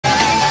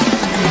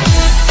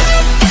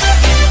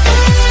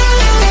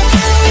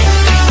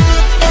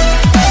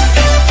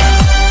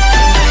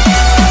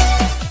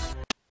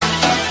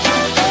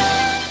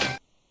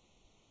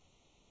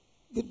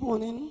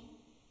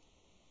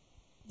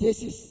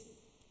This is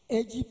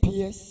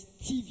AGPS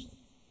TV.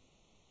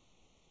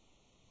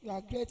 We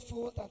are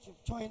grateful that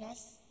you've joined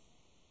us.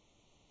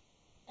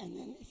 And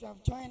then if you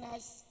have joined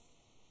us,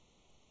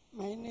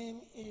 my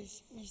name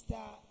is Mr.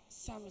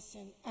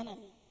 Samson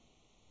Anami.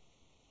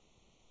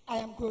 I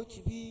am going to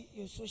be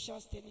your social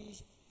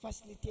studies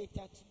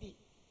facilitator today.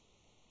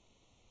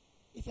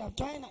 If you have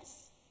joined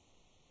us,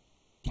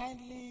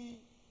 kindly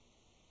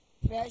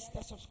press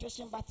the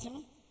subscription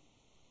button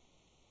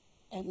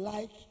and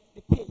like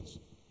the page.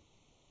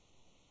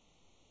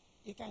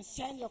 You can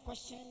send your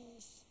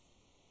questions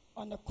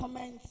on the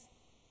comments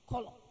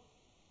column.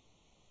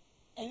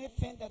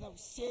 Anything that I will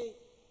say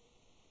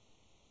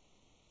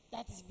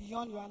that is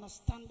beyond your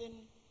understanding,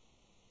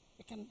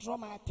 you can draw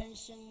my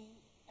attention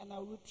and I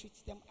will treat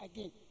them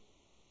again.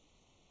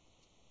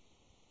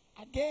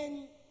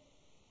 Again,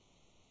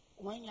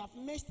 when you have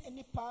missed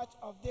any part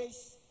of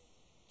these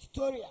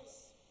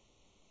tutorials,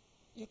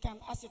 you can,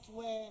 as it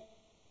were,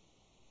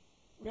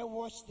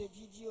 rewatch the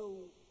video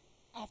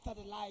after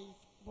the live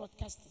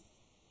broadcasting.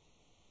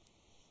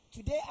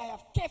 Today, I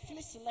have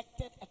carefully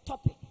selected a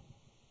topic: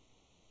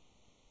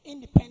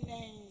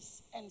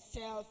 independence and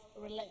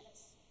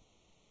self-reliance.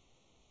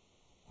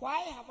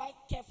 Why have I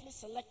carefully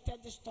selected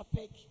this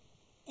topic,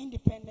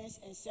 independence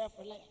and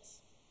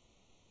self-reliance?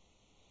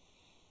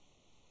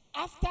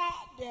 After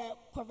the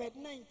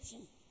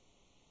COVID-19,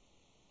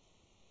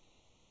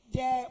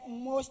 the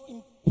most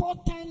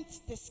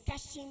important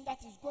discussion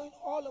that is going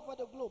all over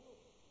the globe,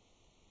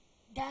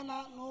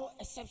 Ghana no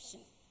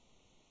exception,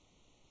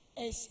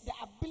 is the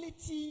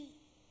ability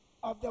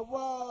of the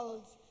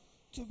world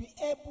to be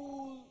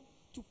able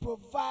to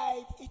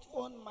provide its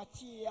own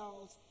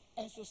materials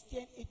and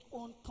sustain its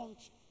own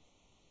country.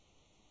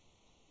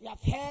 We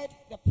have heard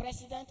the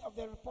President of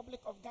the Republic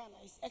of Ghana,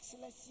 His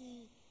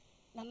Excellency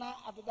Nana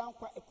Addo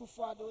Dankwa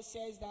Akufo-Addo,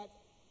 says that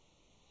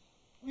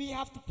we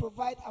have to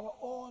provide our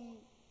own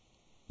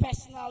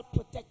personal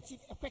protective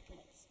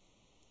equipment.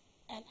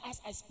 And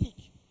as I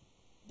speak,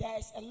 there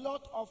is a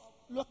lot of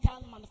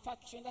local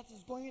manufacturing that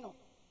is going on.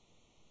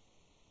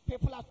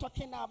 People are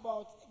talking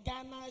about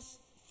Ghana's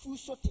food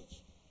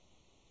shortage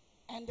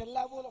and the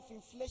level of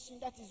inflation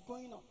that is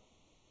going on.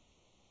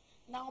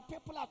 Now,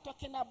 people are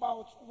talking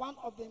about one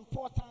of the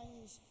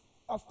importance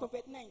of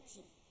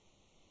COVID-19,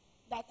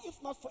 that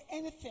if not for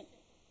anything,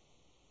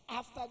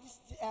 after this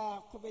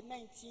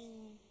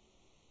COVID-19,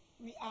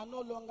 we are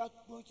no longer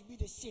going to be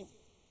the same.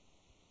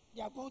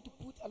 They are going to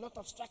put a lot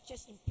of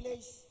structures in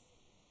place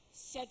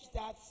such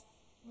that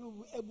we will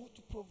be able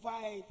to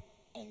provide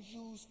and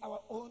use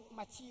our own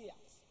materials.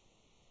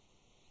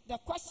 The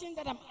question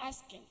that I'm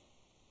asking,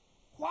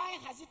 why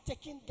has it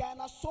taken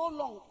Ghana so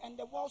long and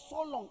the world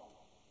so long?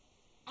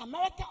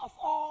 America, of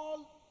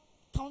all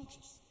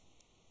countries,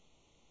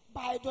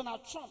 by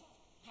Donald Trump,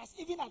 has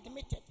even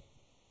admitted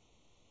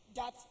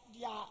that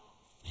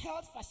their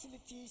health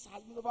facilities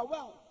have been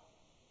overwhelmed.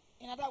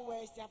 In other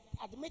words, they have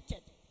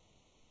admitted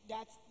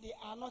that they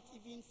are not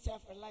even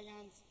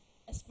self-reliant,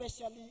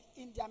 especially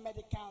in their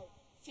medical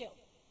field.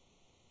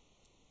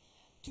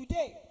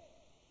 Today,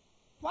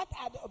 what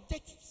are the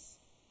objectives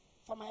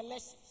for my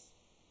lessons?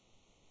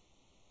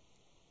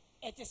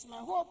 It is my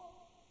hope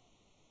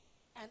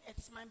and it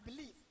is my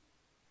belief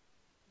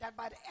that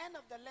by the end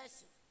of the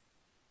lesson,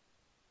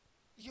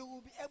 you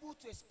will be able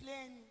to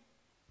explain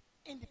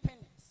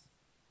independence.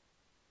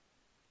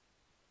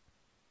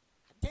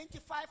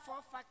 Identify 4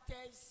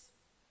 factors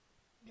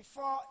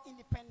before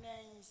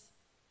independence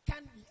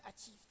can be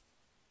achieved.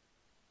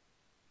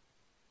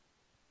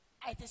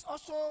 It is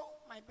also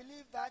my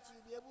belief that you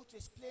will be able to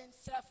explain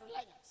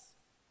self-reliance,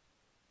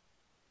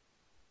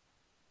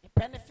 the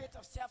benefit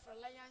of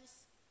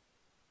self-reliance,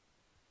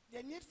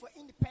 the need for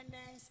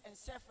independence and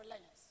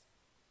self-reliance,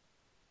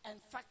 and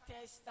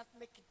factors that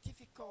make it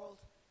difficult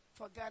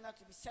for Ghana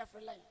to be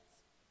self-reliant.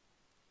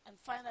 And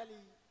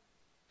finally,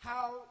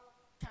 how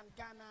can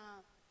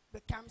Ghana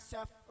become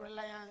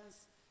self-reliant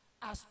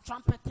as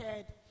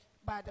trumpeted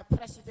by the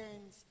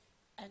President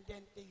and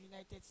then the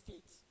United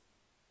States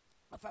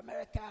of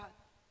America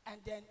and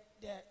then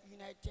the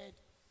United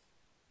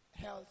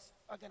Health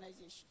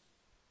Organization.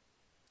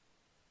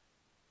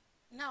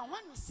 Now,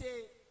 when we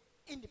say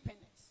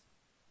independence,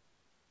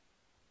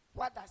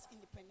 what does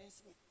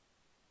independence mean?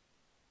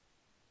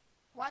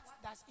 What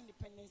does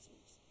independence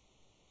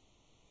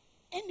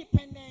mean?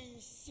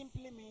 Independence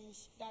simply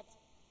means that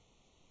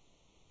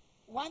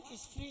one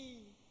is free,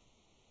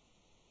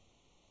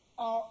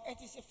 or it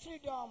is a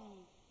freedom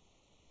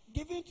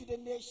given to the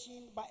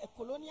nation by a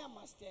colonial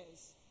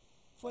masters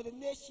for the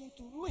nation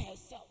to rule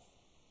herself,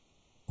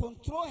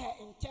 control her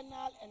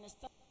internal and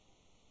external.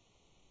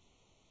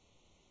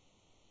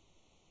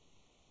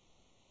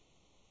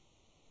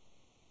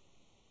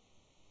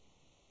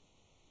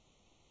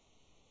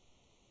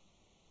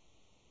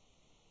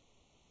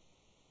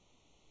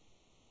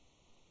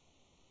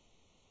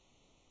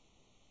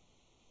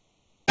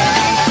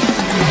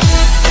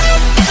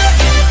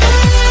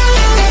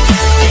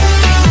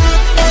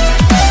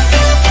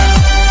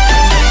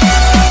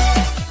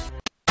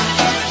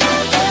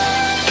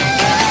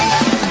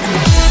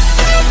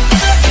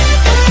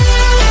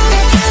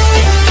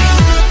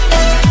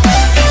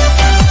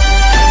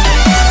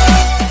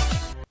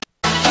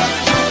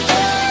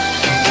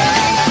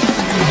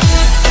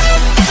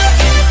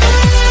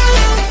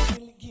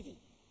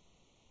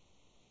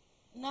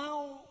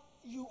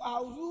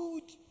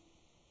 ruled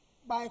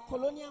by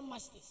colonial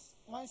masters.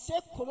 When we say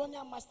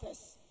colonial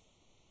masters,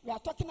 we are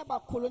talking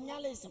about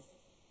colonialism.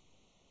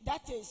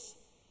 That is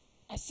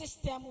a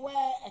system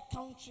where a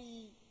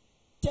country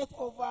takes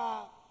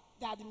over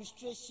the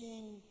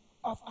administration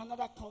of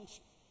another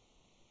country.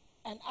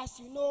 And as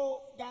you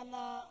know,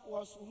 Ghana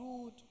was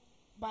ruled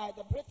by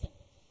the Britain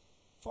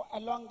for a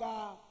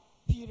longer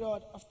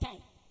period of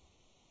time.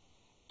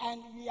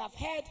 And we have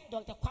heard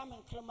Dr. Kwame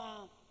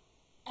Nkrumah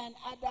and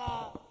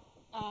other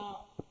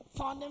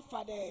founding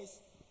fathers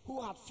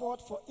who had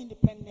fought for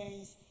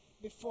independence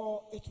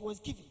before it was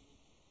given.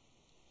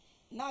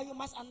 Now you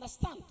must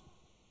understand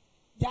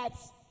that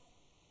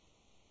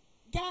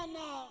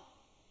Ghana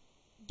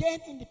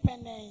gained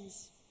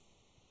independence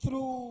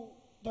through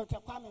Dr.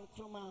 Kwame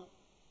Nkrumah,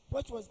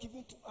 which was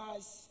given to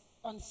us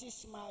on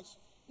 6 March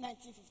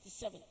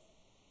 1957.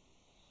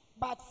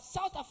 But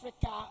South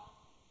Africa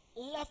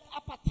left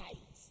apartheid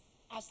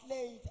as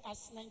late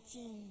as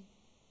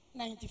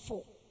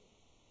 1994.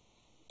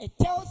 It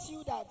tells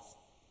you that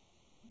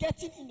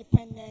getting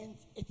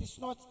independence, it is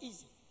not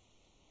easy.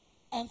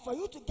 And for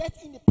you to get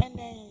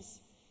independence,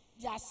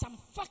 there are some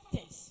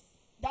factors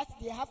that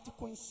they have to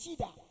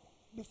consider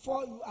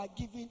before you are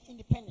given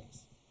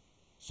independence.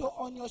 So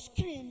on your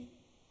screen,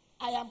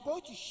 I am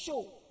going to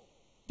show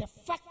the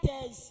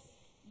factors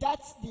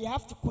that they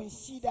have to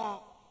consider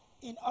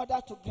in order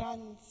to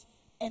grant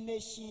a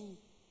nation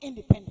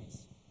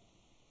independence.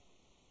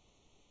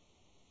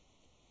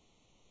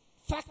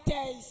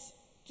 Factors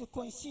to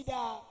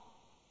consider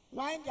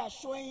when they are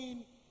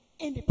showing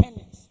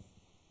independence.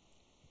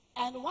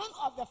 And one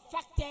of the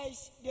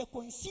factors they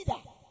consider,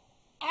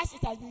 as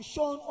it has been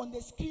shown on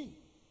the screen,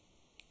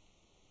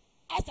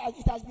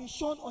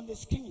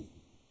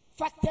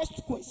 factors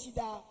to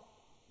consider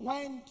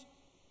when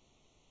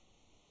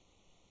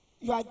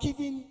you are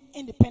given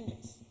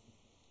independence.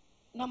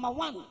 Number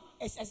one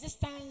is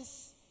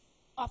existence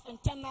of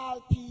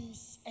internal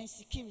peace and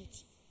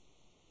security.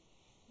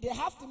 They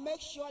have to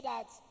make sure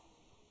that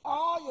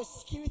all your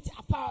security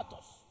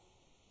apparatus,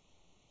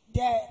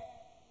 the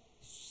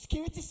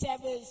security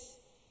service,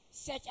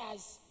 such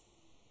as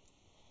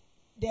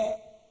the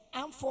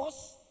armed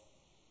force,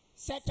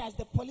 such as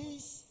the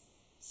police,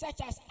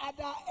 such as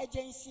other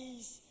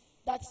agencies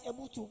that is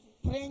able to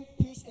bring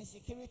peace and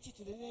security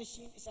to the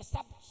nation, is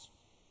established.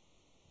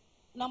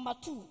 Number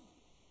two,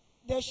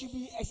 there should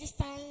be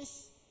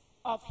existence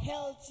of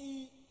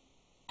healthy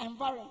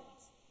environment,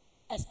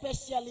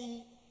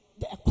 especially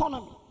the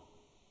economy.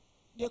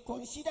 They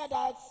consider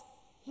that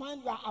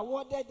when you are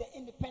awarded the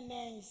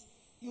independence,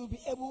 you'll be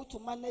able to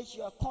manage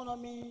your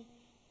economy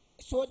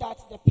so that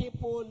the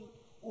people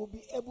will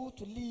be able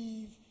to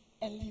live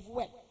and live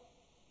well.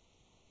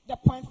 The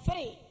point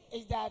three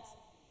is that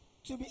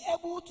to be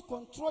able to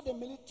control the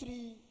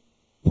military,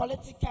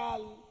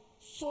 political,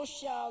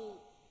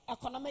 social,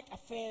 economic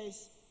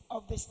affairs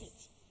of the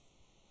state.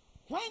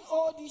 When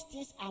all these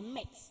things are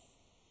met,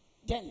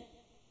 then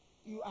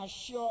you are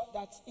sure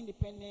that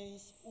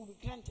independence will be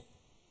granted.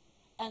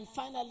 And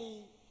finally,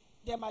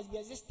 there must be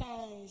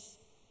existence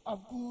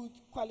of good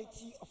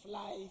quality of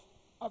life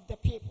of the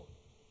people.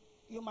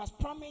 You must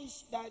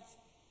promise that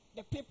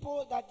the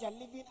people that are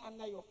living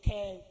under your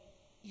care,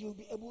 you'll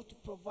be able to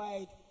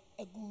provide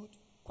a good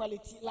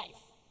quality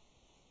life.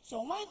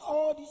 So when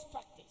all these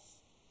factors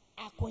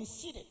are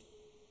considered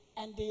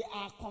and they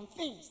are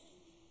convinced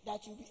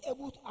that you'll be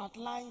able to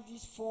outline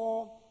these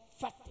 4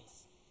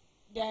 factors,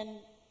 then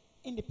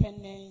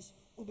independence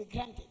will be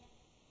granted.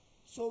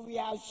 So we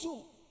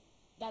assume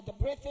that the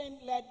Britain,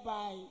 led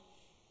by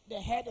the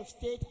head of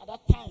state at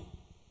that time,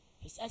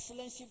 His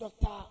Excellency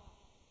Dr.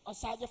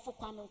 Osagyefo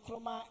Kwame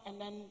Nkrumah, and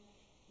then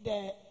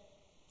the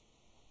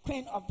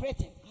Queen of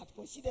Britain, had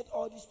considered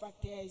all these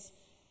factors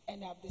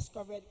and have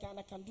discovered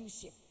Ghana can do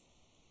so.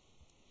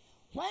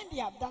 When they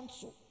have done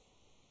so,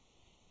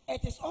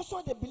 it is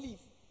also the belief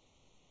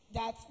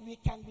that we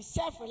can be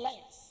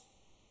self-reliant.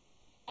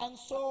 And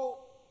so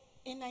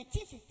in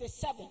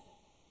 1957,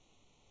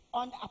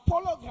 on the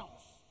Apollo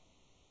grounds,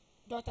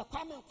 Dr.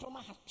 Kwame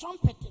Nkrumah had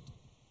trumpeted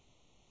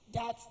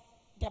that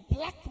the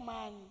black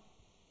man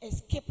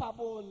is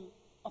capable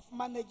of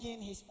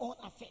managing his own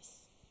affairs.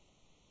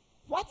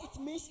 What it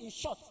means in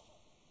short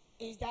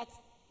is that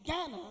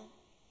Ghana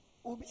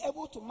will be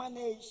able to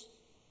manage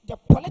the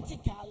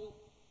political,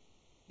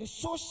 the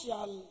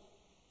social,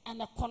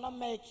 and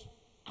economic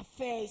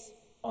affairs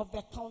of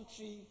the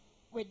country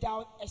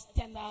without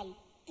external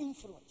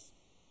influence.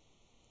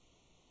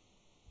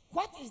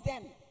 What is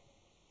then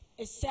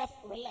is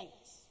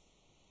self-reliance?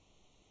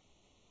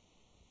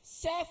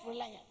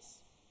 Self-reliance.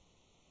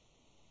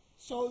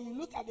 So you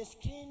look at the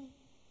screen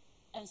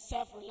and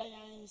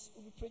self-reliance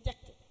will be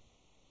projected.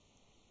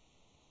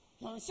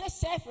 When we say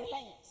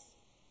self-reliance,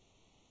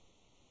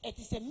 it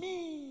is a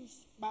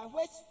means by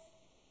which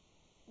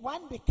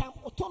one becomes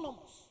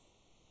autonomous.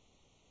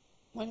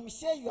 When we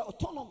say you are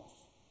autonomous,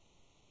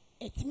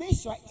 it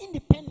means you are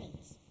independent.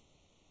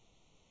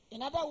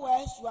 In other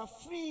words, you are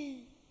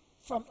free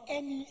from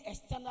any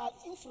external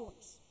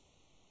influence.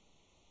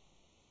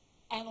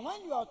 And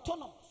when you are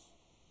autonomous,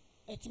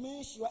 It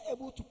means you are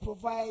able to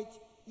provide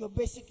your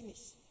basic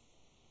needs.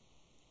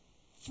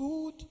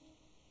 Food,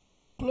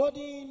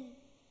 clothing,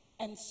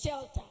 and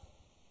shelter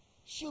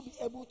should be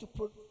able to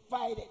be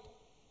provided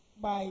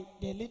by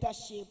the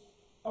leadership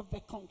of the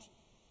country.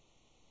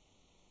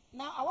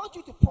 Now, I want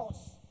you to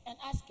pause and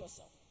ask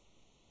yourself,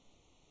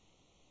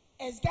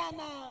 is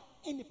Ghana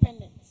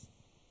independent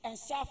and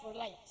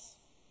self-reliance?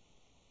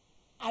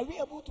 Are we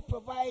able to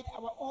provide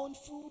our own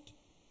food,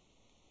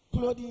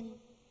 clothing,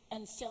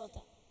 and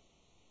shelter?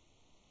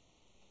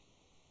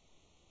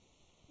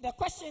 The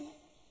question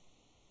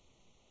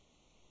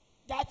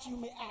that you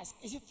may ask,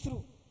 is it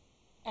true?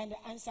 And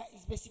the answer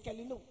is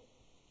basically no.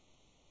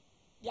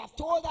 They have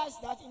told us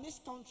that in this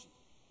country,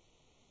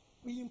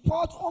 we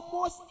import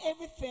almost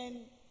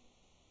everything,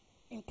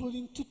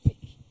 including toothpick.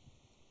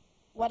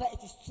 Whether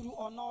it is true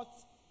or not,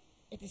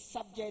 it is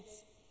subject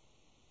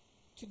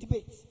to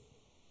debate.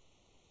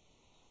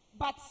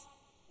 But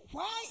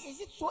why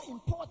is it so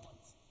important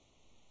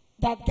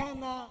that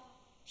Ghana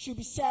should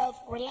be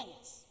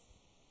self-reliant?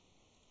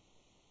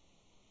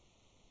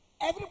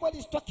 Everybody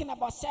is talking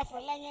about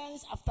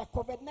self-reliance. After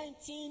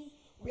COVID-19,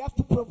 we have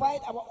to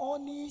provide our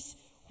own needs.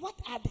 What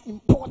are the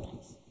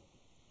importance?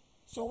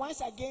 So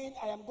once again,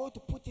 I am going to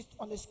put it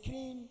on the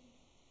screen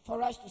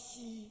for us to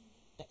see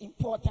the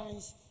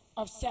importance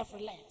of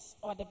self-reliance,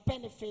 or the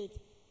benefit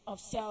of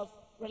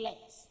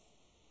self-reliance.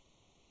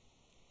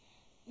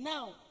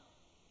 Now,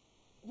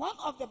 one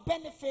of the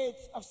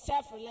benefits of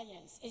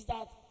self-reliance is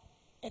that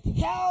it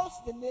helps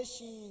the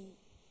nation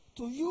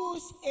to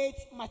use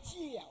its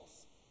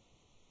materials,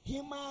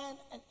 human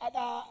and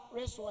other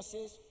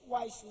resources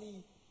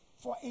wisely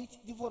for its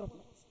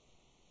development.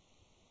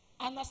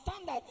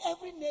 Understand that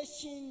every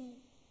nation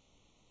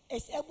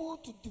is able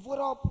to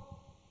develop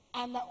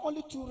under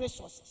only two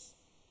resources.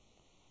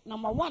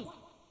 Number one,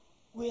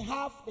 we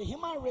have the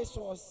human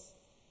resource,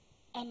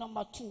 and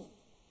number two,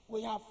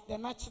 we have the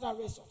natural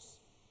resource.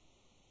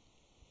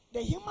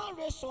 The human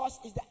resource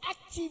is the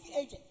active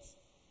agent.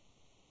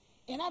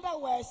 In other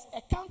words,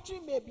 a country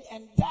may be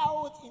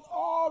endowed in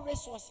all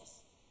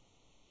resources,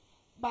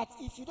 but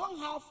if you don't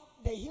have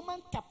the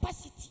human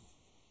capacity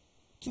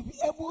to be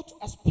able to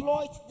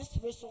exploit these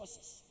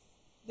resources,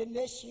 the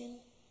nation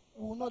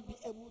will not be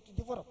able to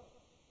develop.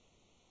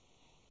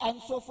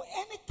 And so for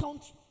any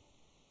country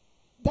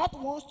that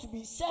wants to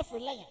be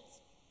self-reliant,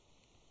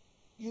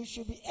 you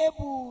should be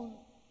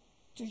able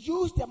to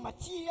use the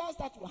materials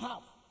that you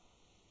have.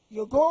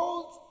 Your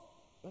gold,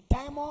 your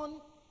diamond,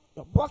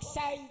 your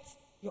bauxite,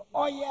 your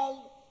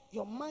oil,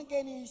 your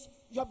manganese,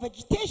 your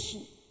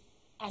vegetation,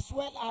 as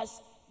well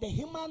as the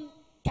human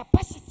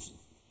capacity,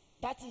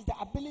 that is the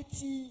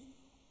ability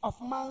of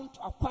man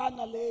to acquire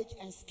knowledge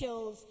and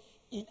skills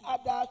in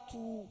order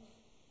to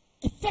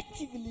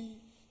effectively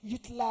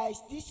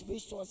utilize these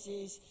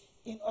resources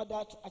in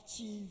order to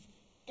achieve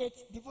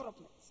its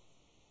development.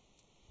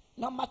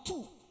 Number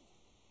two,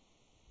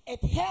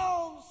 it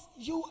helps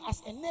you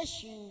as a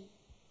nation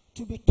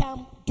to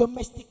become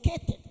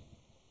domesticated.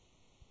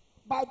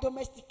 By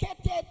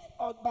domesticated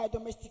or by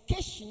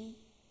domestication,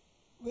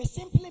 we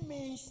simply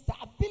means the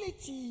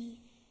ability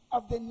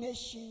of the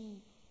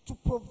nation to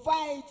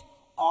provide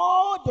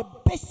all the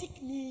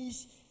basic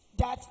needs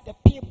that the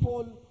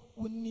people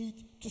will need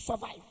to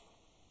survive.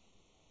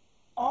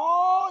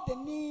 All the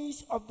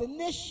needs of the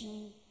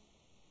nation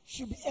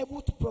should be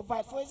able to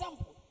provide. For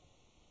example,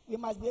 we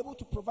must be able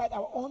to provide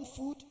our own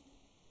food.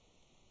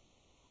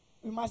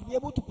 We must be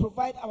able to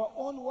provide our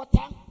own water.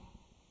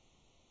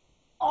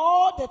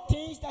 All the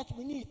things that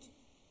we need,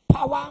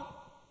 power,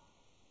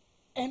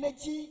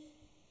 energy,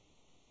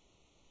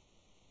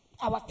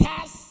 our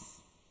cars,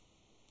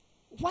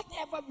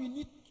 whatever we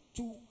need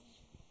to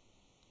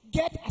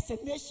get as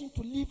a nation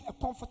to live a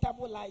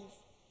comfortable life,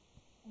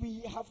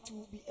 we have to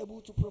be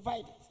able to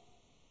provide it.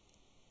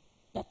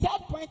 The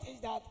third point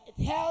is that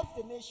it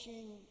helps the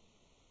nation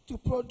to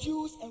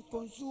produce and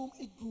consume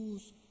its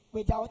goods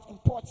without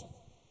importing.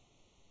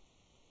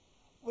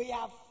 We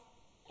have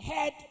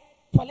heard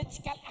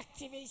political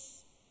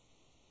activists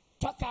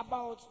talk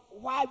about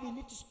why we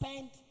need to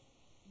spend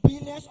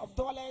billions of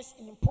dollars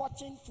in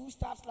importing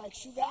foodstuffs like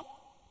sugar,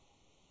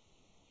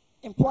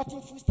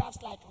 importing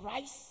foodstuffs like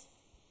rice,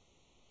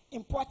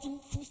 importing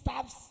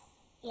foodstuffs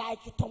like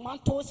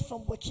tomatoes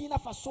from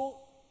Burkina Faso,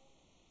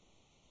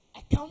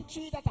 a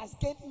country that has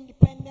gained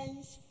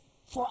independence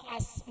for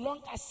as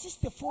long as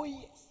 64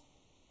 years.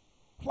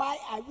 Why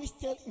are we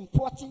still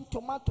importing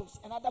tomatoes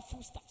and other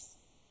foodstuffs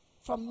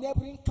from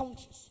neighboring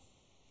countries?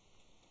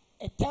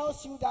 It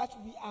tells you that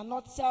we are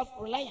not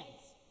self-reliant,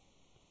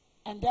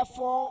 and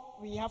therefore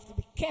we have to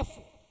be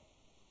careful.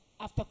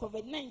 After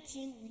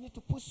COVID-19, we need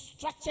to put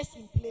structures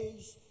in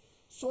place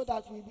so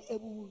that we'll be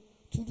able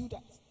to do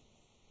that.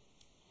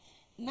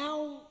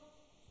 Now,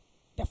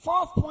 the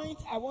fourth point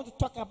I want to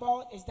talk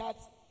about is that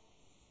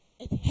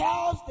it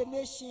helps the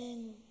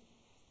nation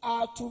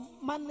to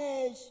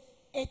manage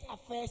its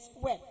affairs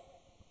well.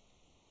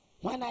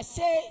 When I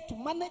say to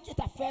manage its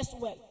affairs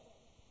well,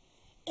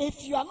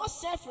 if you are not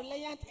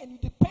self-reliant and you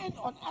depend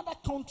on other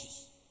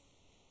countries,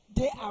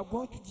 they are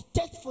going to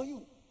dictate for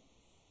you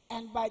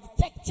And by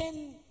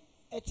detecting,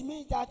 it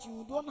means that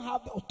you don't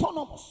have the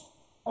autonomous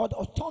or the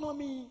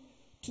autonomy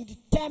to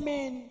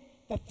determine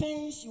the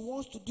things you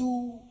want to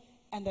do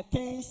and the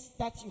things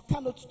that you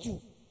cannot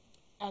do.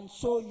 And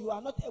so you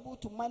are not able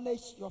to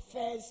manage your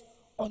affairs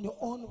on your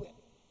own way.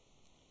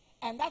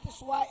 And that is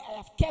why I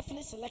have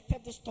carefully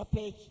selected this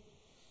topic,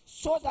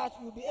 so that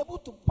we'll be able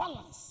to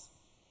balance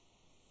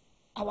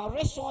our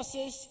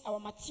resources, our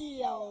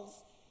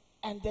materials,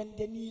 and then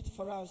the need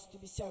for us to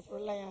be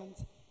self-reliant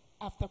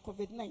after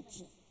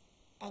COVID-19.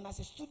 And as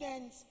a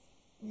student,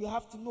 we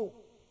have to know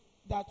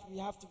that we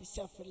have to be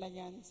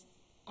self-reliant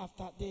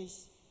after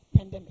this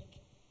pandemic.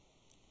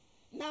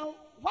 Now,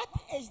 what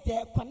is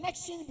the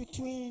connection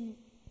between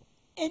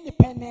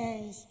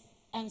independence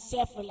and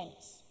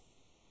self-reliance?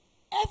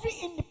 Every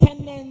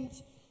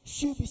independent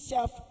should be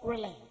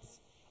self-reliant.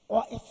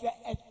 Or if you're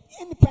an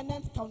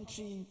independent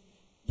country,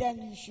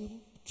 then you should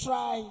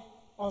try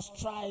or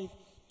strive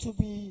to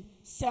be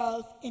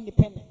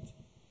self-independent.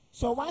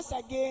 So once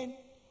again,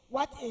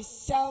 what is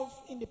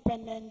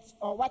self-independent,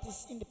 or what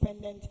is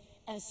independent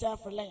and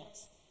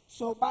self-reliance?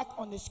 So back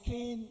on the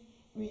screen,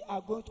 we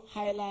are going to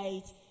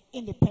highlight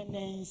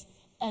independence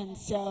and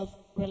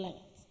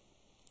self-reliance.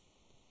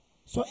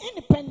 So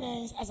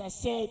independence, as I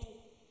said,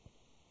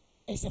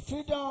 is a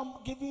freedom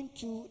given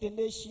to the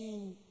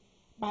nation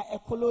by a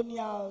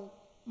colonial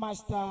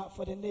master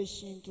for the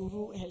nation to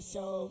rule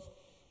herself,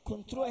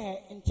 control her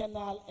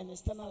internal and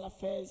external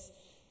affairs,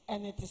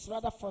 and it is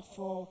rather fought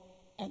for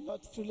and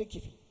not freely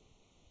given.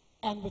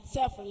 And with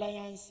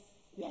self-reliance,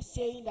 we are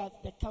saying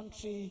that the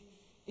country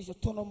is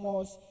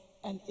autonomous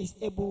and is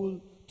able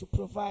to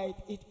provide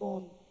its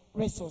own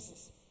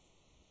resources.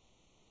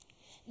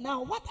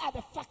 Now, what are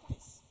the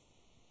factors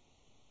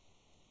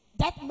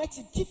that makes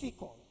it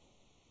difficult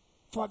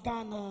for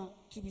Ghana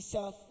to be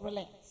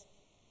self-reliant?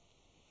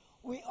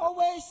 We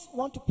always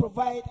want to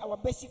provide our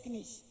basic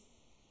needs.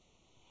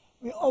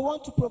 We all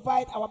want to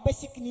provide our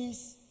basic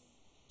needs.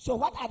 So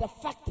what are the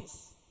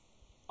factors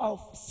of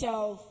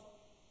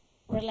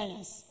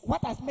self-reliance?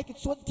 What has made it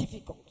so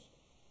difficult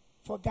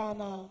for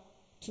Ghana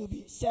to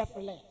be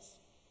self-reliant?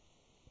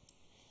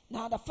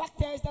 Now, the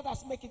factors that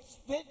has made it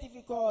very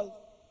difficult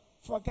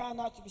for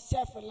Ghana to be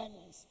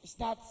self-reliant is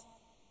that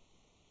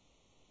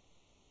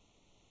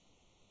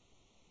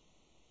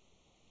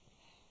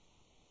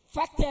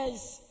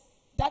factors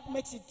that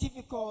makes it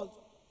difficult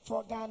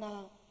for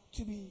Ghana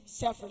to be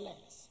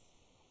self-reliant.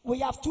 We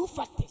have two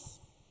factors.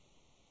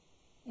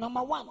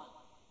 Number one,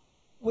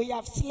 we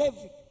have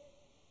slavery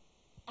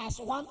as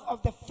one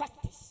of the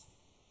factors.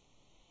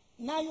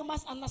 Now you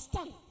must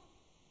understand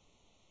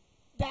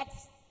that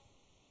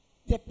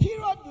the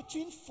period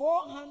between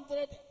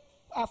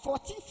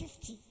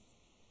 1450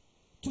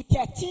 to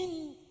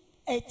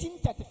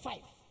 1835,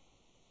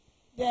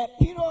 the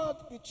period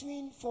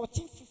between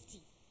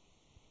 1450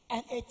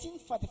 and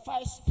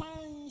 1845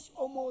 spans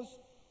almost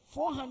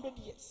 400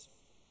 years.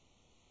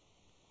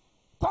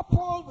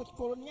 Coupled with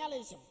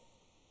colonialism,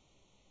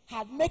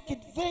 had made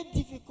it very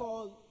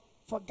difficult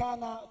for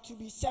Ghana to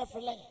be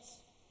self-reliant.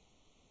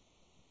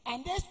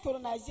 And this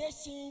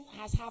colonization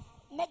has had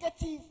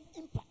negative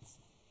impacts.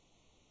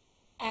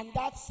 And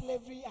that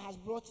slavery has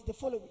brought the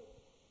following.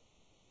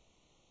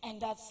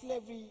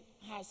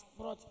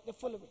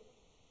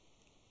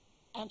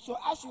 And so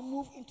as we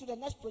move into the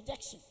next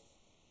projection,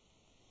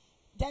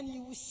 then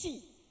you will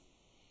see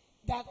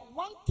that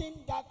one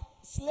thing that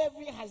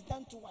slavery has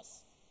done to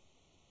us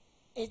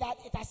is that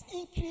it has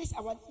increased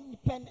our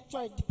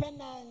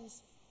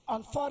dependence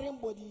on foreign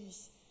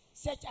bodies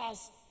such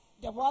as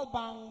the World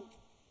Bank,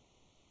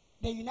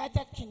 the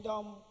United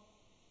Kingdom,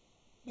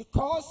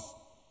 because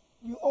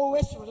we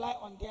always rely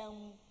on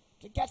them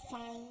to get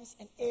funds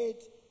and aid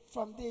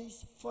from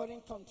these foreign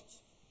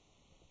countries.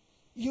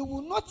 You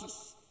will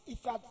notice,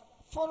 if you had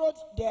followed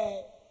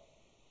the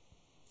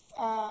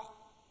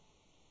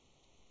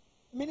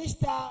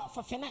Minister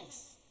for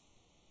Finance,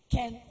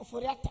 Ken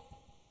Oforiatta,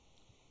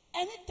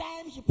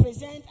 anytime he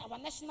presents our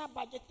national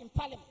budget in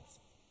Parliament,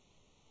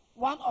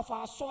 one of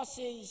our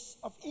sources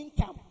of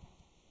income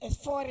is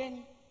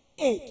foreign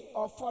aid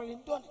or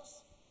foreign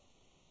donors.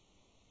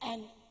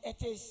 And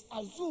it is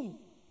assumed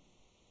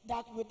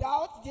that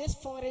without this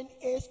foreign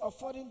aid or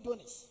foreign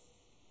donors,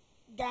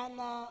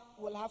 Ghana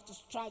will have to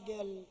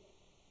struggle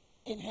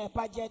in her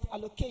budget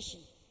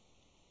allocation.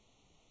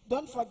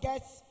 Don't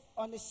forget,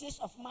 on the 6th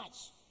of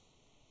March,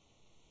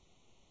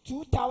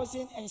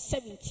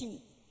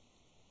 2017,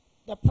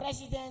 the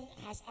president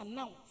has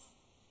announced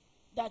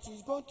that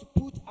he's going to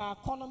put our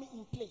economy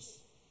in place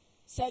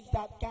such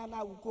that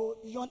Ghana will go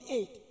beyond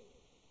aid.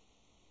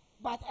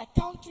 But a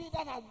country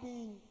that had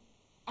been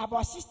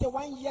about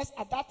 61 years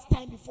at that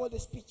time before the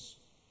speech,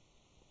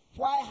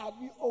 why had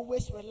we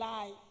always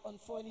relied on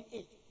foreign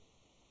aid?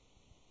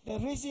 The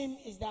reason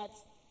is that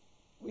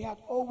we had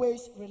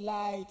always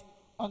relied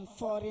on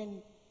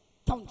foreign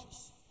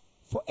countries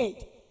for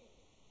aid.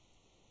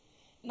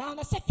 Now,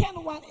 the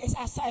second one is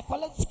a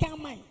psychological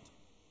mind.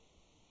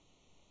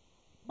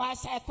 By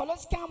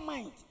psychological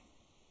mind,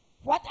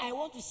 what I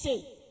want to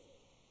say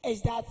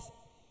is that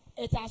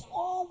it has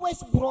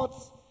always brought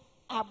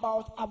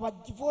about our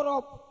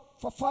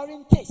for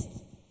foreign taste,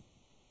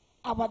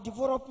 our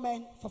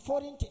development for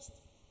foreign taste.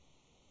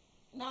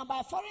 Now,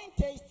 by foreign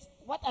taste,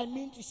 what I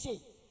mean to say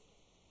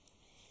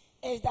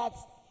is that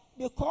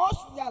because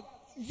we have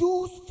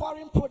used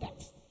foreign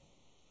products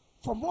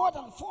for more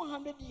than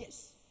 400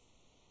 years,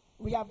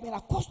 we have been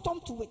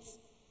accustomed to it.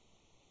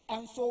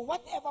 And so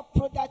whatever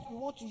product we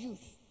want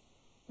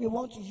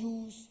to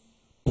use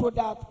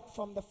product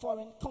from the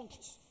foreign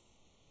countries.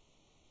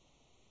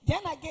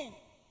 Then again,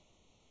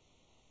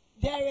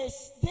 there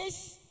is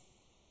this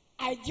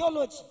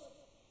ideology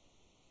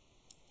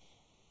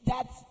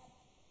that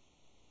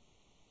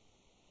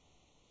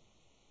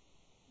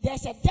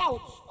there's a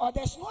doubt, or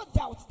there's no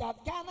doubt,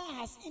 that Ghana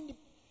has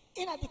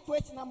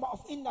inadequate number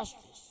of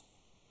industries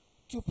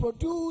to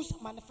produce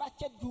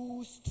manufactured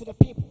goods to the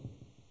people.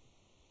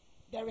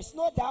 There is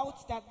no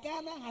doubt that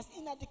Ghana has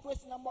inadequate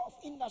number of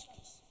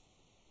industries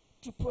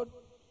to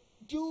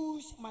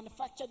produce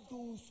manufactured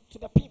goods to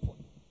the people.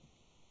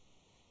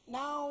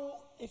 Now,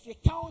 if you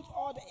count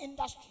all the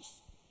industries,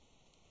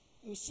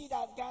 you see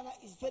that Ghana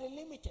is very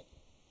limited.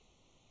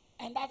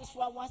 And that is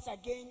why, once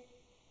again,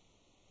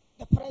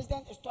 the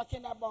president is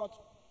talking about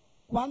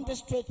one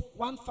district,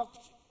 one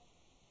factory.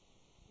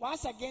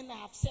 Once again, I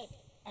have said,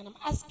 and I'm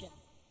asking,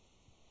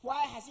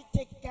 why has it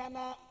taken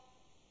Ghana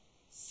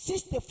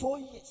 64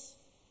 years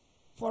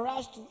for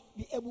us to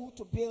be able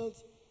to build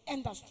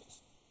industries?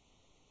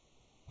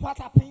 What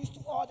happens to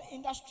all the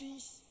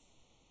industries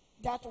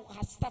that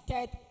has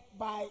started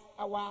by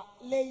our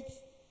late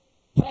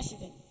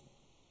president,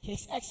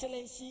 His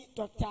Excellency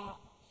Dr.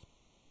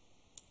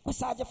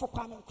 Osagyefo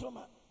Kwame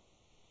Nkrumah?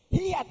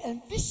 He had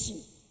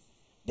envisioned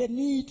the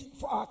need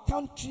for our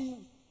country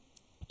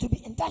to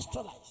be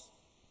industrialized.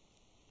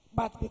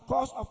 But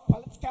because of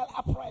political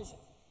uprising,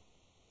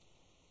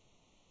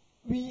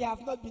 we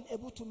have not been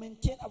able to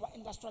maintain our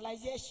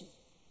industrialization.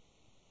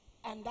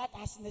 And that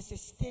has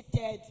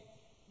necessitated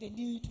the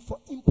need for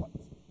import.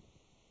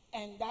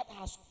 And that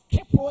has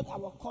crippled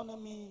our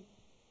economy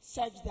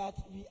such that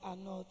we are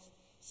not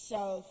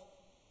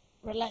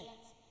self-reliant.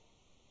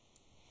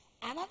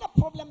 Another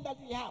problem that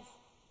we have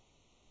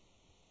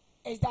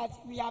is that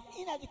we have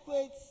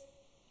inadequate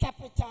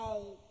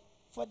capital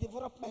for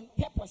development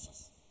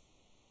purposes,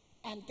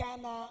 and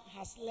Ghana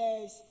has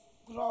less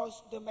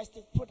gross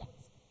domestic product.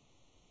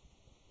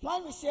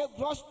 When we say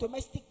gross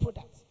domestic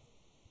product,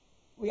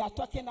 we are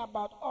talking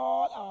about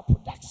all our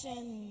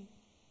production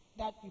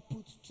that we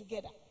put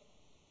together.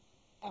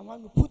 And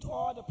when we put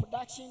all the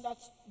production that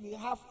we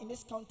have in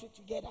this country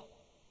together,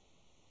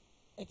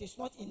 it is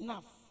not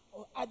enough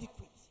or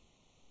adequate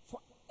for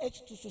it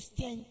to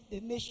sustain the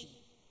nation,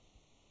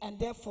 and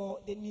therefore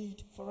the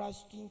need for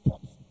us to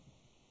import.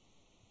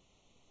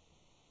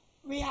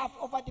 We have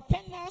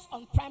overdependence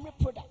on primary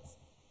products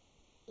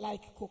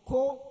like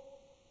cocoa,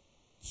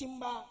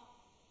 timber.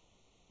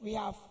 We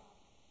have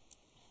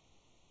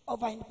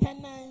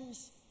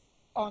overdependence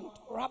on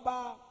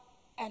rubber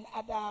and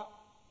other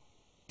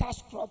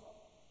cash crop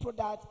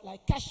products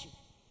like cashew.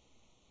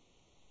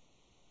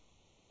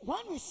 When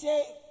we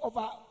say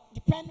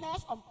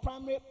overdependence on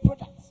primary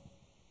products,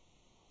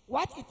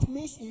 what it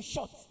means in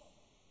short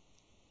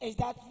is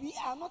that we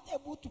are not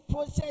able to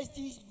process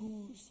these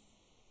goods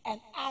and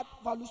add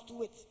values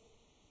to it.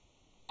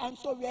 And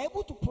so we are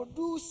able to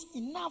produce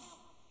enough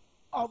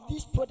of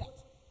these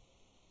products.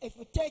 If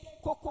we take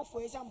cocoa,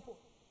 for example,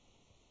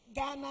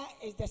 Ghana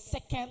is the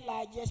second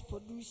largest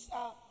producer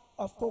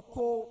of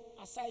cocoa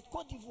aside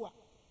Cote d'Ivoire.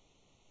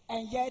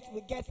 And yet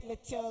we get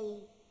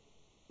little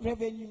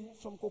revenue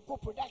from cocoa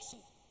production.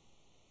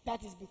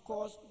 That is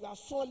because we are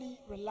solely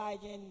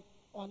relying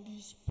on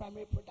these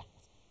primary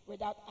products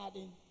without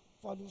adding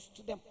values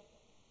to them.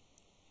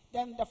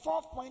 Then the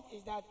fourth point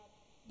is that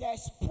there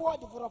is poor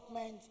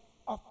development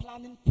of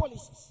planning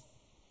policies.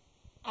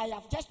 I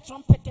have just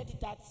trumpeted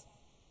that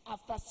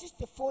after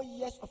 64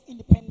 years of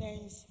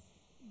independence,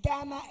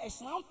 Ghana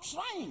is now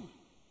trying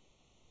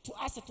to,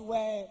 as it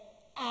were,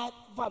 add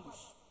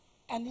values.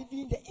 And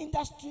even the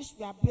industries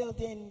we are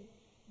building,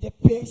 the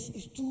pace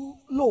is too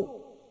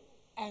low.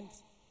 And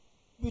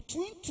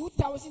between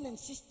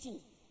 2016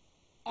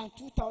 and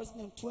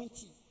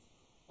 2020,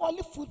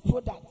 only food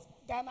products,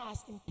 Ghana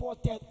has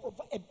imported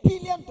over $1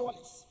 billion.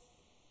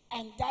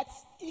 And that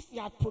if we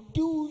had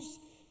produced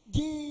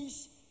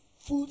these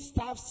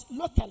foodstuffs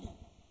locally,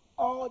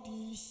 all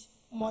this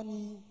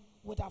money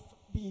would have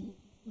been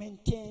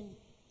maintained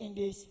in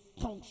this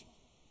country.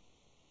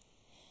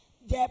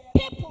 The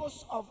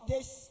purpose of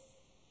this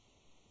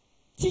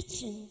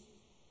teaching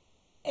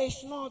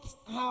is not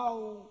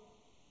how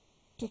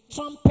to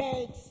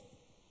trumpet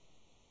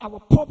our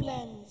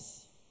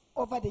problems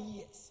over the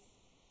years,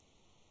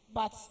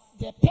 but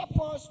the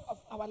purpose of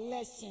our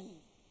lesson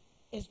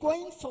is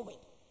going forward.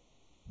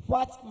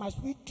 What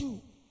must we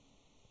do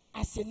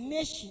as a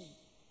nation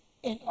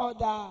in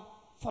order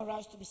for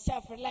us to be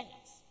self-reliant?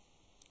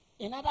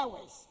 In other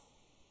words,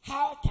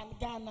 how can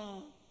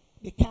Ghana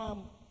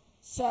become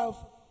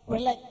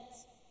self-reliant?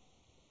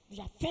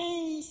 There are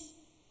things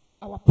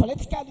our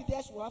political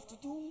leaders will have to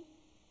do,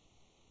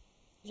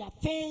 There are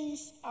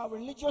things our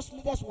religious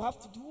leaders will have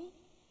to do.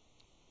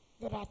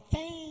 There are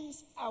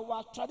things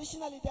our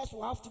traditional leaders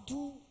will have to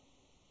do,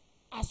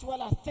 as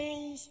well as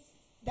things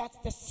that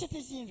the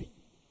citizenry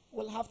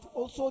will have to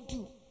also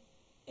do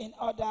in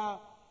order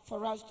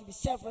for us to be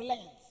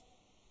self-reliant.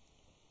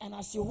 And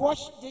as you watch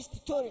these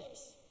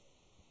tutorials,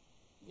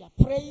 we are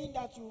praying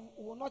that you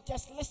will not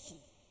just listen,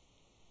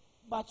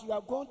 but you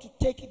are going to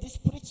take this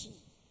preaching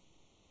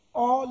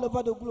all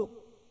over the globe.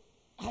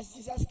 As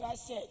Jesus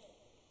Christ said,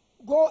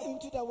 go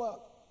into the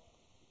world,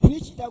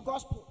 preach the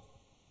gospel,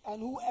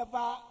 and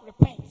whoever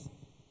repents,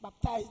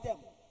 baptize them.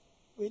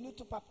 We need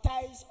to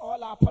baptize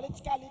all our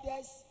political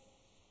leaders,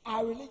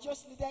 our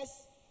religious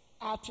leaders,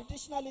 our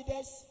traditional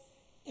leaders,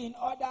 in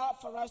order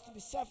for us to be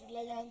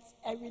self-reliant,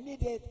 and we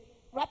need it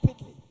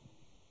rapidly.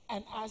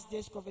 And as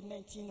this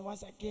COVID-19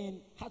 once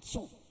again had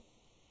shown.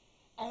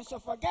 And so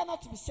for Ghana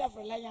to be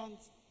self-reliant,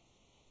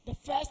 the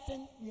first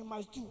thing we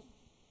must do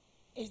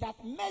is that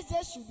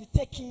measures should be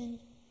taken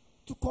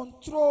to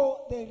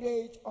control the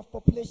rate of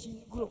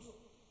population growth.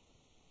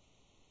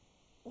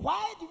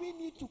 Why do we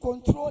need to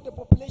control the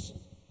population?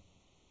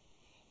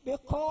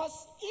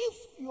 Because if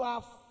you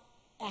have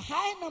a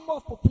high number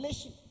of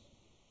population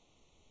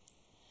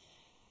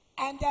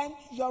and then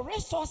your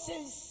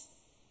resources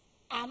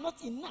are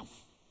not enough,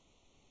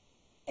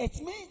 it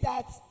means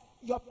that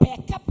your per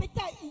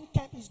capita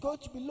income is going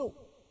to be low.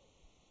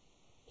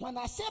 When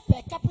I say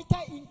per capita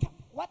income,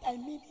 what I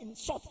mean in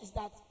short is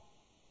that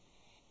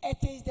it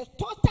is the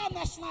total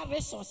national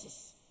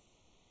resources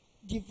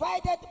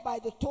divided by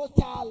the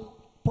total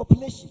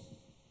population.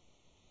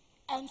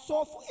 And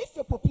so if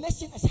your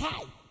population is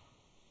high,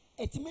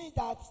 it means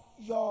that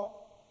your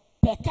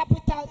per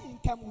capita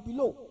income will be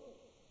low.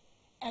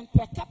 And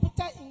per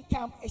capita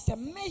income is a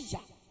measure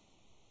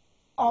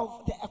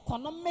of the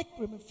economic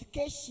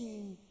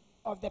ramification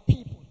of the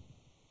people.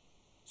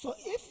 So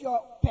if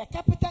your per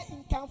capita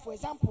income, for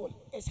example,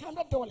 is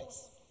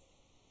 $100,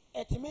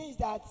 it means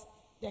that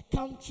the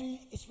country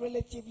is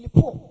relatively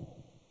poor.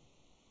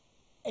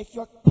 If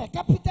your per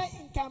capita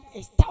income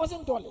is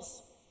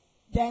 $1,000,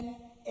 then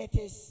it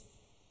is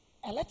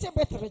a little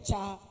bit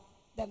richer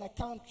than a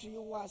country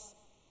who has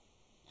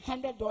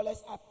 $100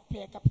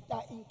 per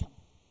capita income.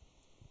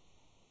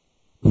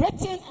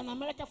 Britain and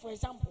America, for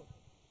example,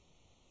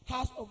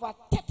 has over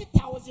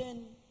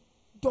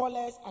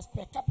 $30,000 as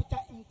per capita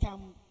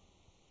income,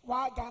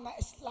 while Ghana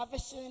is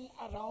lavishing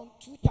around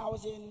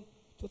 $2,000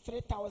 to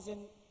 $3,000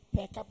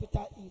 per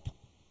capita income.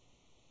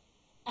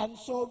 And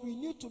so we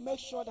need to make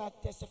sure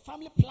that there's a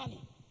family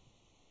planning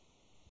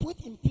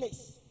put in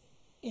place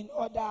in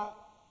order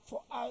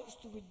for us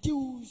to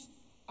reduce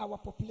our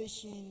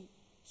population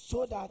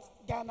so that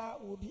Ghana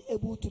will be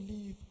able to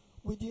live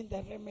within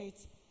the remit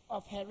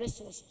of her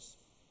resources.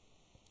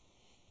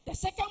 The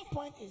second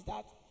point is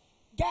that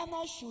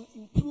Ghana should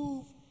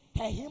improve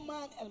her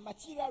human and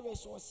material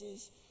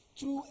resources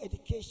through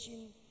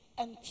education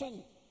and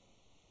training.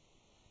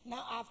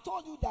 Now, I've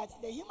told you that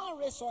the human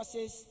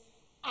resources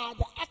are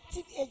the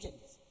active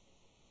agents.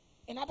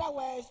 In other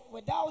words,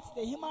 without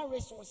the human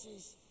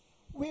resources,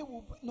 we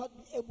will not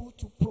be able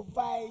to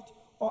provide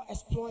or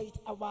exploit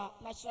our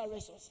natural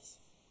resources.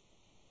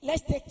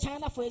 Let's take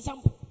China, for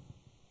example.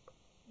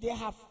 They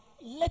have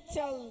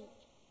little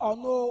or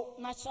no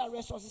natural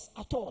resources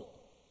at all,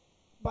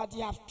 but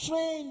they have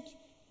trained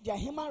their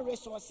human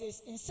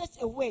resources in such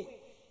a way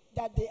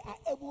that they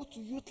are able to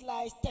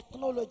utilize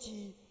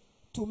technology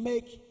to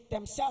make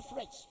themselves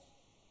rich.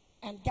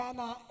 And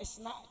China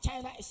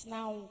is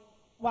now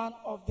one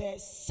of the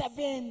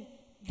 7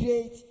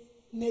 great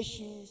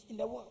nations in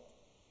the world.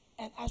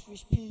 And as we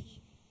speak,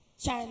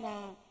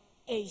 China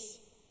is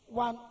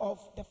one of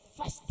the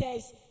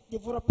fastest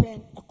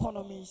developing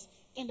economies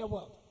in the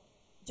world,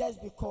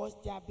 just because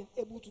they have been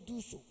able to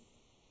do so.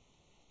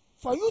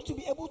 For you to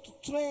be able to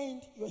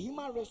train your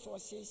human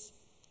resources,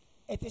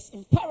 it is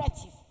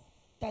imperative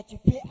that you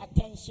pay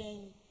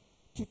attention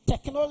to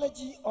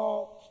technology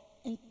or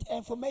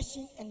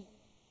information and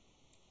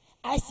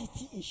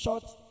ICT in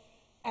short,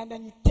 and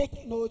then you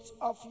take note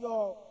of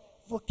your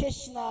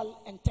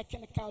vocational and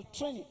technical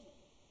training.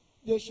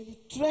 There should be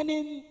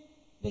training,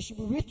 there should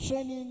be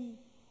retraining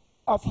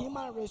of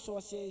human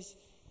resources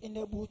in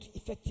able to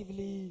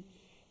effectively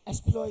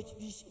exploit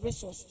these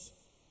resources.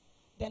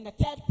 Then the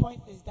third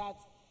point is that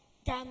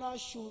Ghana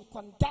should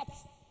conduct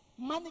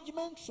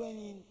management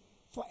training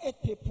for its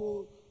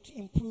people to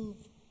improve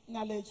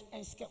knowledge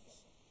and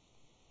skills.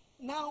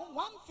 Now,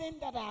 one thing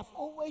that I have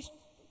always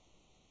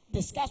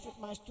discussed with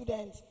my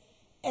students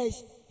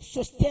is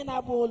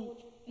sustainable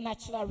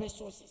natural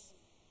resources.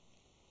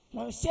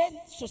 When we say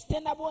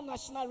sustainable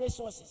natural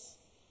resources,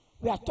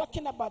 we are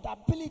talking about the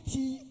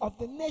ability of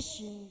the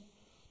nation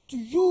to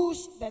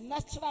use the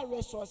natural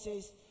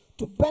resources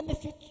to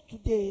benefit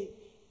today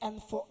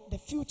and for the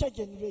future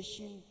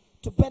generation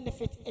to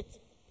benefit it.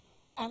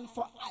 And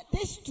for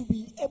this to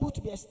be able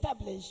to be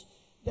established,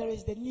 there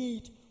is the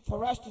need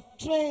for us to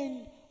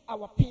train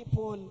our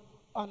people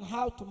on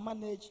how to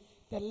manage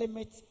the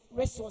limited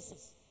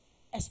resources.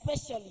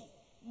 Especially,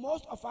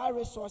 most of our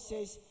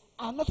resources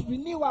are not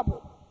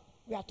renewable.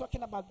 We are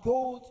talking about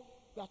gold.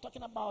 We are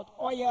talking about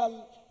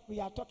oil. We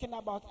are talking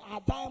about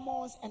our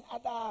diamonds and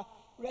other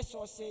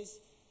resources.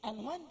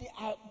 And when they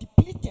are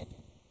depleted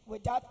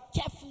without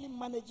carefully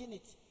managing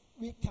it,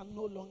 we can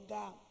no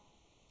longer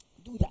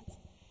do that.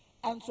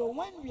 And so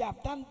when we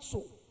have done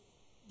so,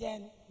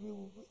 then we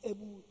will be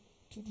able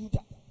to do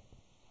that.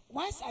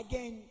 Once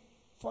again,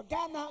 for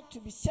Ghana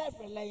to be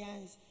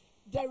self-reliant,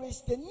 there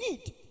is the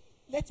need,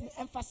 let me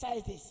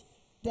emphasize this,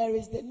 there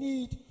is the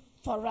need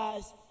for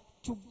us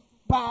to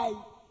buy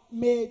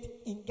made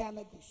in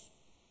Ghana goods.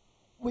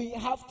 We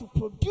have to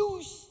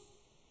produce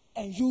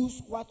and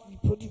use what we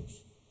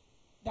produce.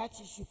 That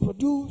is, you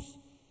produce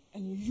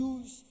and you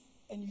use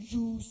and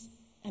you use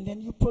and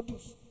then you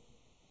produce.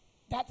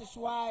 That is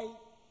why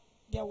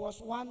there was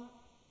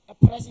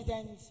a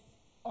president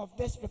of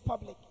this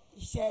republic.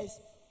 He says,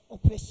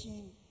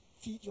 Operation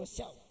Feed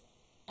Yourself.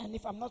 And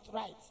if I'm not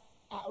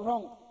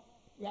wrong,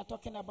 we are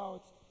talking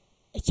about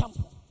a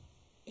champion.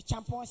 A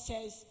champion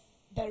says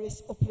there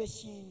is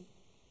Operation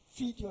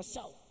Feed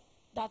Yourself.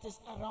 That is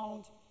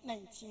around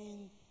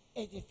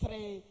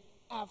 1983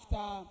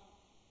 after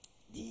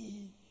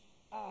the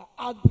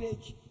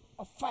outbreak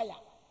of fire,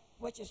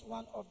 which is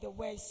one of the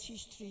worst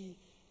history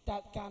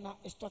that Ghana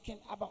is talking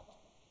about.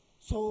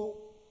 So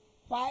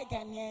why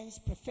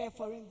Ghanaians prefer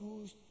foreign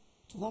goods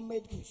to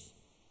homemade goods?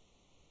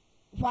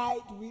 Why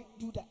do we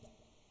do that?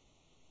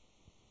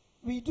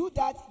 We do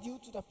that due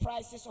to the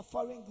prices of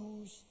foreign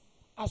goods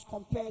as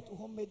compared to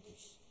homemade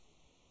goods.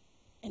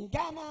 In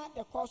Ghana,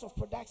 the cost of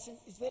production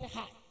is very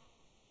high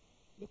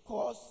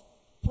because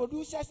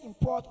producers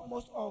import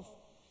most of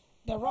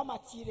the raw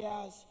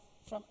materials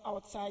from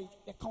outside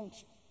the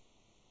country.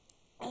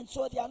 And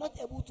so they are not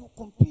able to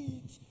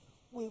compete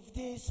with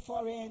these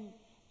foreign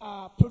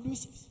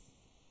producers.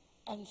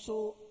 And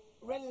so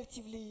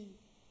relatively,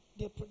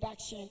 the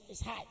production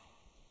is high.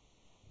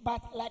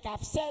 But like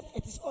I've said,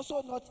 it is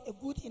also not a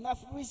good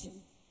enough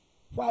reason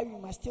why we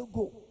must still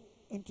go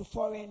into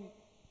foreign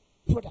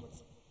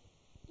products.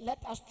 Let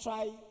us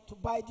try to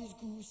buy these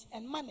goods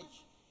and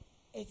manage.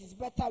 It is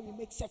better we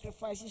make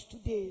sacrifices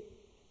today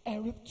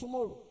and reap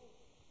tomorrow.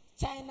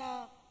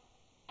 China,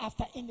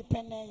 after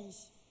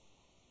independence,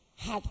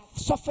 had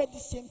suffered the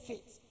same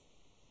fate,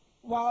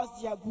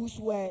 whilst their goods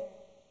were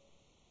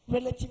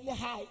relatively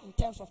high in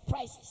terms of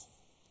prices.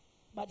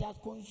 But they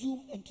had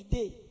consumed, and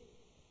today,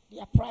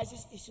 their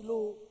prices is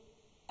low,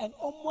 and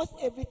almost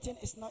everything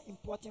is now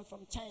importing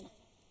from China.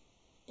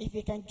 If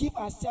we can give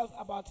ourselves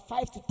about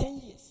 5 to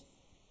 10 years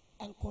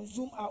and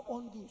consume our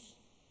own goods,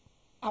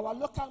 our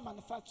local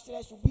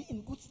manufacturers will be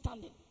in good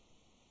standing.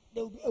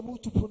 They will be able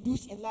to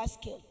produce in large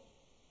scale.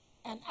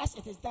 And as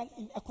it is done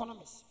in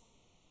economies,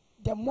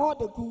 the more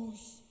the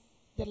goods,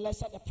 the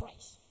lesser the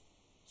price.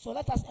 So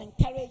let us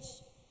encourage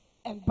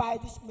and buy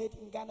this made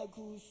in Ghana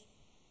goods.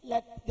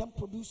 Let them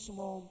produce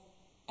more,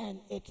 and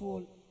it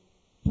will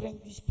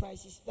bring these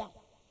prices down.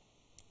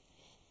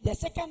 The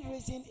second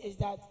reason is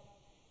that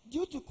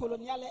due to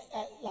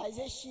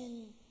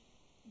colonialization,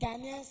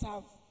 Ghanaians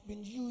have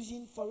been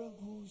using foreign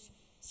goods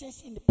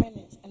since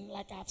independence. And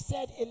like I've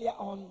said earlier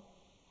on,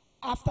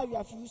 after we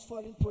have used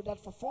foreign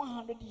products for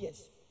 400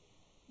 years,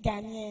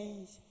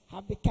 Ghanaians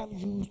have become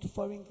used to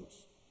foreign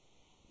goods.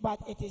 But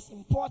it is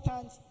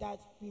important that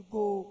we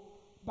go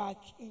back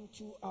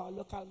into our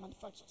local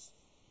manufacturers.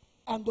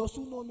 And those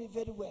who know me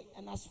very well,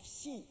 and as you've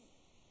seen,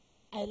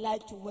 I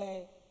like to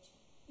wear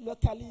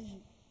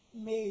locally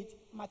made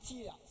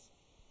materials.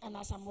 And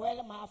as I'm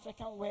wearing my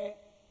African wear,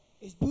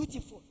 it's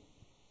beautiful.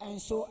 And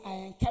so I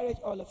encourage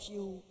all of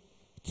you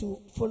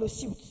to follow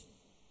suit.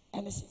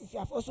 And if you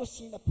have also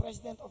seen the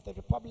President of the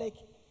Republic,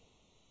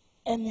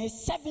 and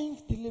his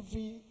 7th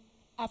delivery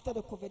after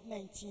the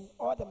COVID-19,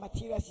 all the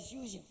materials he's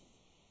using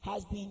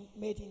has been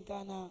made in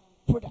Ghana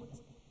product.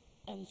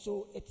 And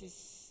so it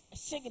is a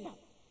signal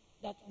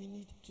that we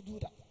need to do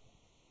that.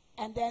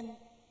 And then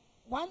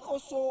one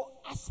also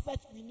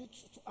aspect we need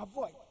to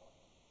avoid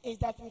is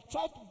that we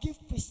try to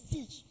give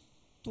prestige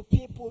to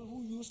people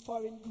who use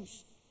foreign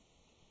goods.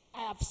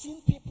 I have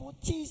seen people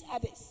tease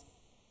others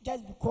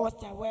just because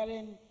they're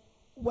wearing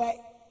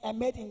a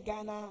made in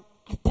Ghana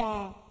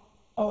attire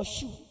or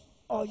shoe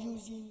or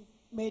using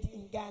made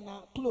in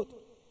Ghana clothes.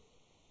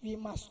 We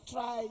must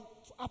try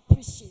to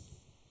appreciate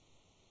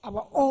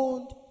our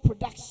own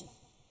production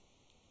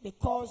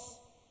because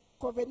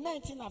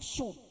COVID-19 have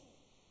shown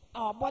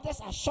our borders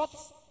are shut.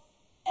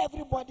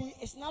 Everybody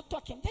is now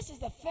talking. This is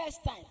the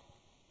first time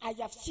I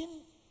have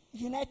seen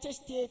United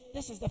States.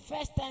 This is the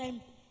first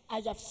time I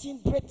have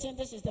seen Britain.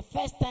 This is the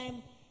first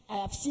time I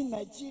have seen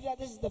Nigeria.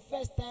 This is the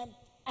first time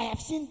I have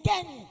seen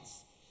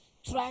Ghanaians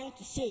trying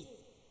to say,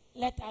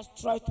 let us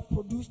try to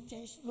produce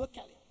things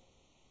locally.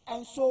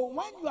 And so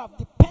when you have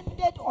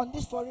depended on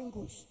these foreign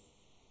goods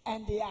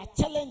and there are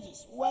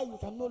challenges where you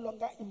can no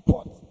longer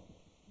import,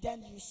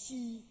 then you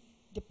see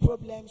the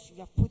problems we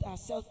have put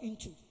ourselves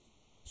into.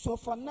 So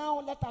for now,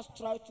 let us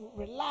try to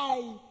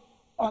rely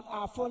on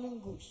our foreign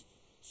goods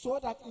so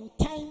that in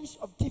times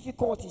of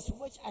difficulties,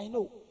 which I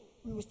know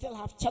we will still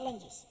have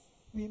challenges,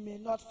 we may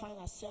not find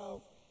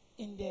ourselves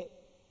in the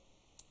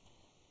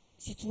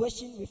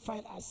situation we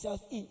find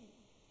ourselves in.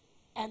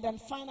 And then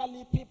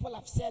finally, people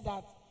have said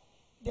that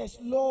there's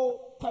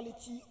low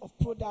quality of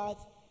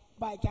product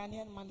by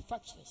Ghanaian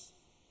manufacturers.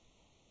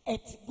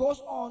 It goes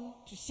on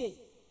to say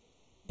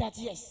that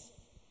yes,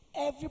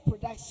 every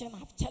production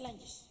have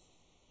challenges,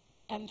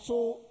 and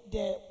so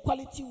the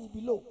quality will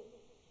be low.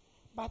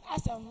 But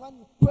as and when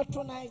we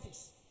patronize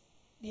this,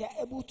 they are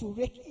able to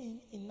rake in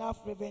enough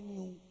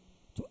revenue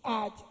to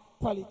add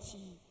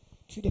quality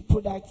to the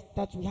product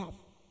that we have.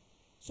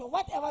 So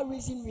whatever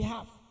reason we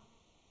have,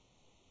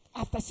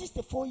 after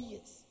 64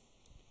 years,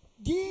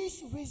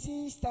 these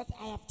reasons that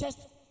I have just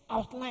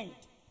outlined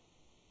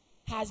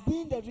has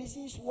been the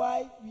reasons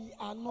why we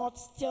are not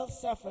still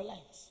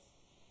self-reliant.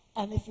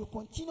 And if you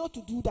continue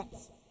to do that,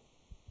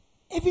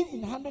 even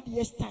in 100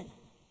 years' time,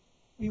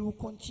 we will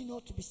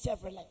continue to be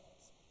self-reliant.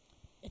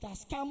 It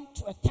has come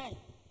to a time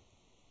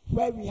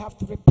where we have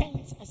to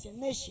repent as a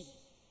nation.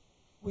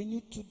 We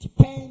need to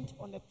depend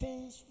on the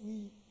things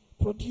we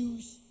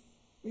produce.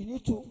 We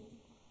need to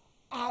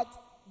add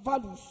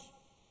values,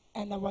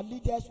 and our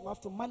leaders will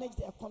have to manage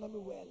the economy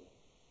well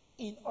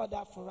in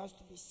order for us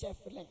to be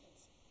self-reliant.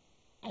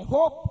 I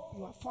hope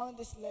you have found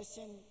this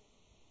lesson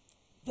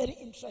very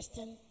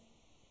interesting.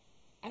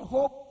 I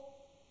hope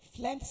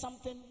you've learned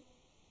something,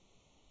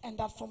 and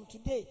that from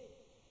today,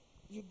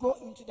 you go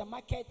into the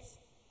market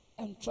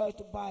and try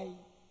to buy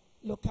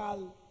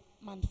local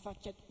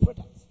manufactured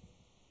products.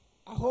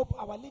 I hope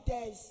our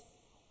leaders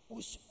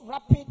will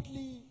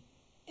rapidly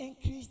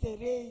increase the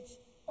rate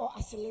or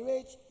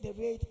accelerate the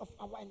rate of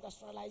our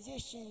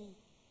industrialization.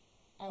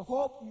 I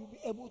hope we'll be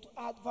able to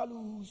add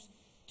values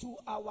to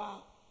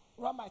our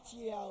raw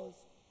materials.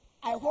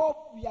 I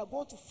hope we are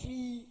going to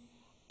free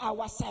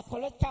our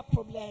psychological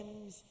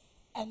problems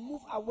and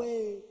move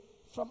away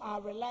from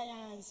our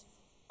reliance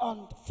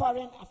on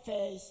foreign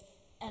affairs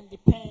and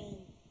depend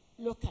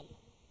locally.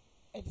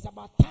 It is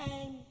about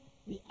time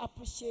we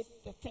appreciate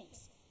the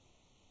things.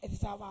 It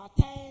is about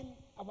time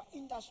our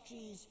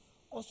industries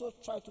also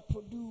try to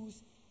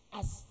produce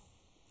as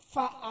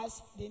far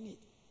as they need.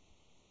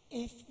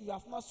 If you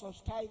have not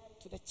subscribed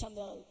to the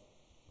channel,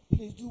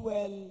 please do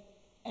well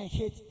and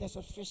hit the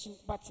subscription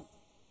button.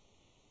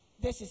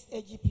 This is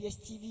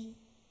AGPS TV.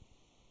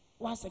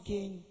 Once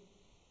again,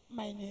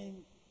 my name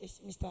is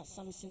Mr.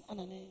 Samson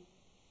Anane,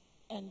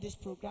 and this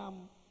program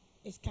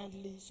is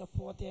kindly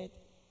supported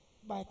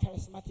by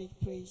Charismatic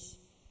Praise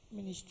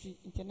Ministry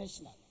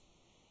International.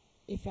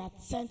 If you had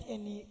sent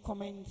any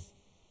comments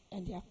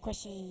and there are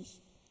questions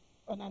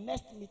on our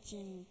next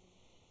meeting,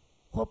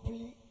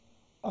 hopefully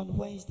on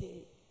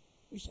Wednesday,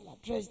 we shall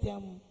address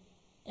them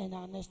and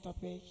our next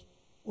topic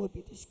will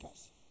be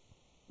discussed.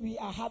 We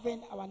are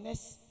having our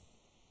next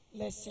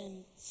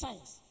lesson,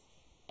 science,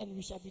 and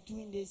we shall be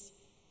doing this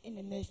in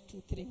the next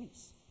 2-3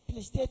 minutes.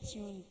 Please stay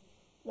tuned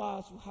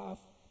whilst we have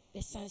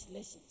the science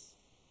lessons.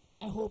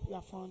 I hope you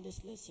have found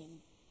this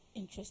lesson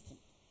interesting.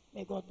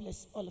 May God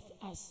bless all of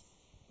us.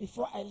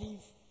 Before I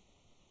leave,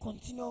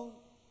 continue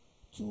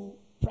to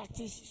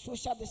practice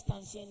social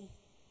distancing.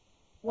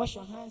 Wash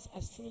your hands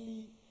as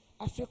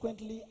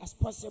frequently as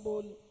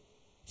possible.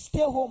 Stay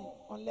home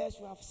unless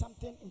you have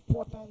something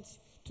important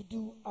to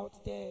do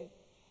out there.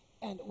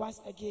 And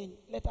once again,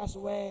 let us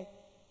wear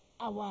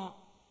our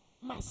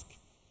mask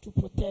to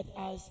protect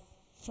us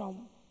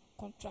from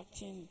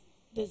contracting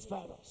this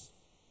virus.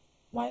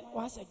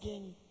 Once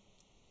again,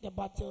 the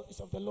battle is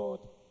of the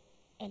Lord,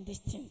 and this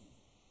thing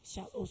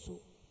shall also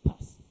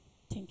pass.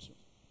 Thank you.